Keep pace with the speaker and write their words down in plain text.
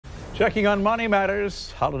Checking on Money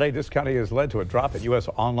Matters. Holiday discounting has led to a drop in U.S.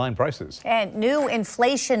 online prices. And new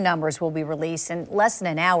inflation numbers will be released in less than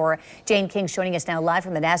an hour. Jane King's joining us now live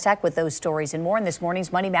from the NASDAQ with those stories and more in this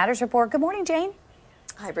morning's Money Matters report. Good morning, Jane.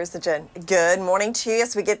 Hi, Bruce and Jen. Good morning to you.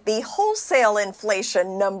 Yes, we get the wholesale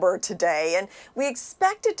inflation number today, and we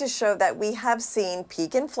expect it to show that we have seen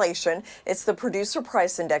peak inflation. It's the Producer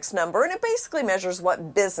Price Index number, and it basically measures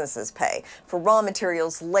what businesses pay for raw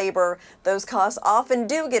materials, labor. Those costs often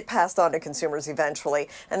do get passed on to consumers eventually,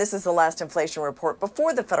 and this is the last inflation report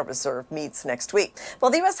before the Federal Reserve meets next week.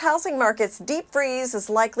 Well, the U.S. housing market's deep freeze is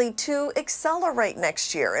likely to accelerate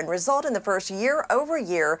next year and result in the first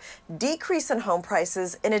year-over-year decrease in home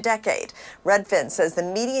prices in a decade. Redfin says the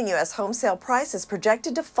median U.S. home sale price is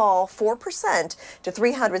projected to fall 4% to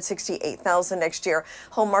 $368,000 next year.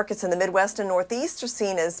 Home markets in the Midwest and Northeast are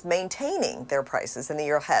seen as maintaining their prices in the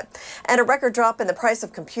year ahead. And a record drop in the price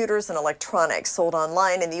of computers and electronics sold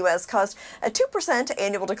online in the U.S. caused a 2%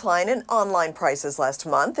 annual decline in online prices last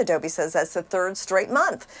month. Adobe says that's the third straight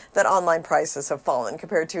month that online prices have fallen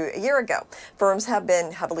compared to a year ago. Firms have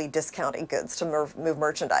been heavily discounting goods to move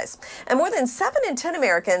merchandise. And more than 7 in 10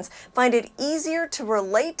 Americans find it easier to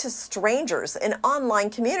relate to strangers in online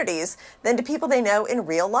communities than to people they know in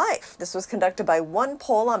real life. This was conducted by one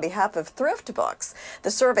poll on behalf of Thrift Books. The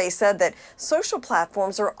survey said that social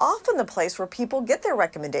platforms are often the place where people get their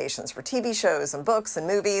recommendations for TV shows and books and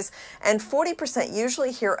movies, and 40%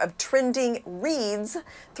 usually hear of trending reads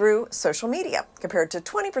through social media, compared to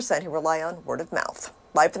 20% who rely on word of mouth.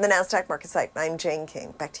 Live from the NASDAQ market site, I'm Jane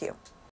King. Back to you.